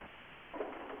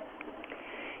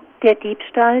Der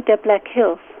Diebstahl der Black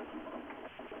Hills.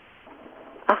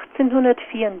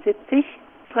 1874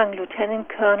 drang Lieutenant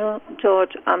Colonel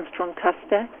George Armstrong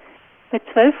Custer mit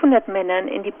 1200 Männern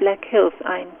in die Black Hills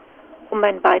ein, um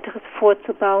ein weiteres Fort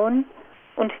zu bauen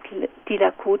und die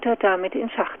Lakota damit in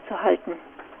Schach zu halten.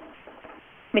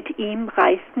 Mit ihm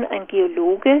reisten ein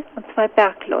Geologe und 2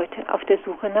 Bergleute auf der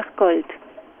Suche nach Gold,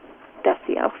 das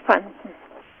sie auch fanden.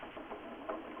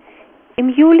 Im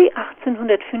Juli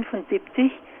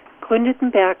 1875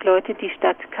 gründeten Bergleute die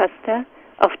Stadt Custer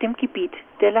auf dem Gebiet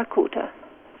der Lakota.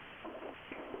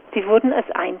 Sie wurden als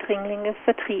Eindringlinge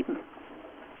vertrieben.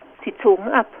 Sie zogen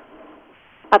ab,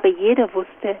 aber jeder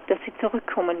wusste, dass sie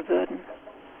zurückkommen würden.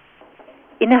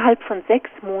 Innerhalb von 6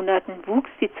 Monaten wuchs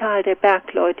die Zahl der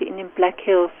Bergleute in den Black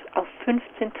Hills auf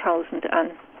 15.000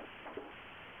 an.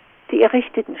 Sie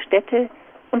errichteten Städte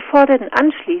und forderten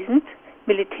anschließend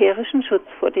militärischen Schutz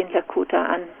vor den Lakota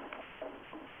an.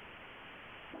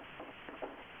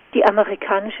 Die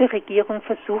amerikanische Regierung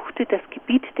versuchte, das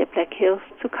Gebiet der Black Hills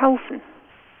zu kaufen.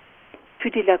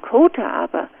 Für die Lakota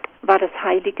aber war das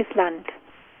heiliges Land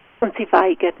und sie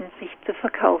weigerten sich zu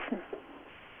verkaufen.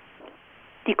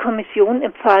 Die Kommission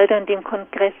empfahl dann dem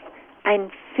Kongress,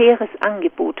 ein faires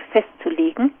Angebot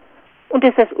festzulegen und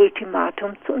es als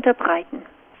Ultimatum zu unterbreiten.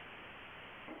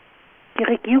 Die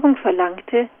Regierung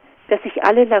verlangte, dass sich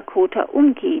alle Lakota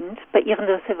umgehend bei ihren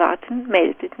Reservaten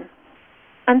meldeten.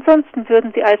 Ansonsten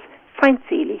würden sie als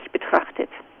feindselig betrachtet.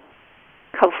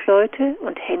 Kaufleute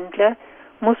und Händler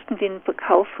mussten den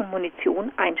Verkauf von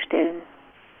Munition einstellen.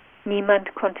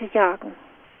 Niemand konnte jagen.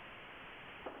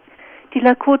 Die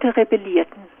Lakota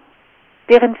rebellierten.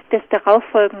 Während des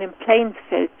darauffolgenden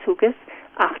Plains-Feldzuges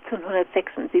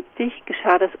 1876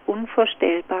 geschah das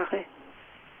Unvorstellbare.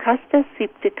 Custers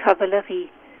 7. Kavallerie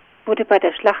wurde bei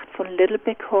der Schlacht von Little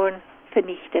Bighorn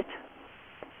vernichtet.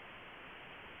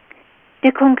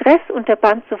 Der Kongress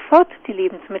unterband sofort die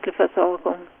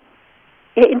Lebensmittelversorgung.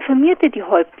 Er informierte die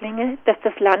Häuptlinge, dass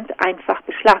das Land einfach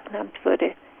beschlagnahmt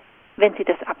würde, wenn sie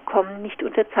das Abkommen nicht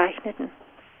unterzeichneten.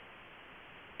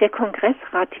 Der Kongress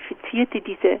ratifizierte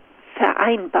diese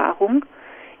Vereinbarung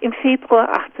im Februar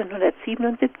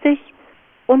 1877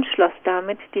 und schloss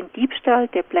damit den Diebstahl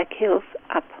der Black Hills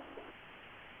ab.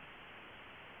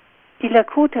 Die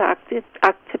Lakota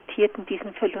akzeptierten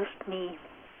diesen Verlust nie.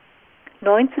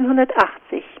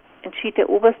 1980 entschied der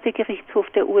oberste Gerichtshof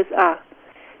der USA,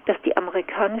 dass die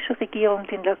amerikanische Regierung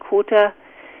den Lakota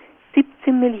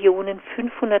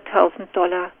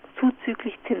 $17.500.000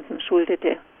 zuzüglich Zinsen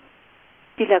schuldete.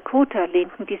 Die Lakota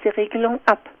lehnten diese Regelung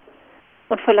ab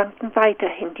und verlangten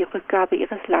weiterhin die Rückgabe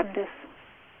ihres Landes.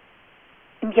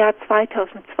 Im Jahr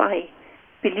 2002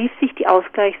 belief sich die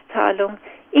Ausgleichszahlung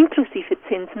inklusive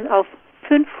Zinsen auf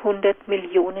 $500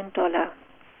 Millionen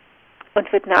und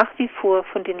wird nach wie vor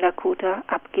von den Lakota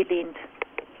abgelehnt.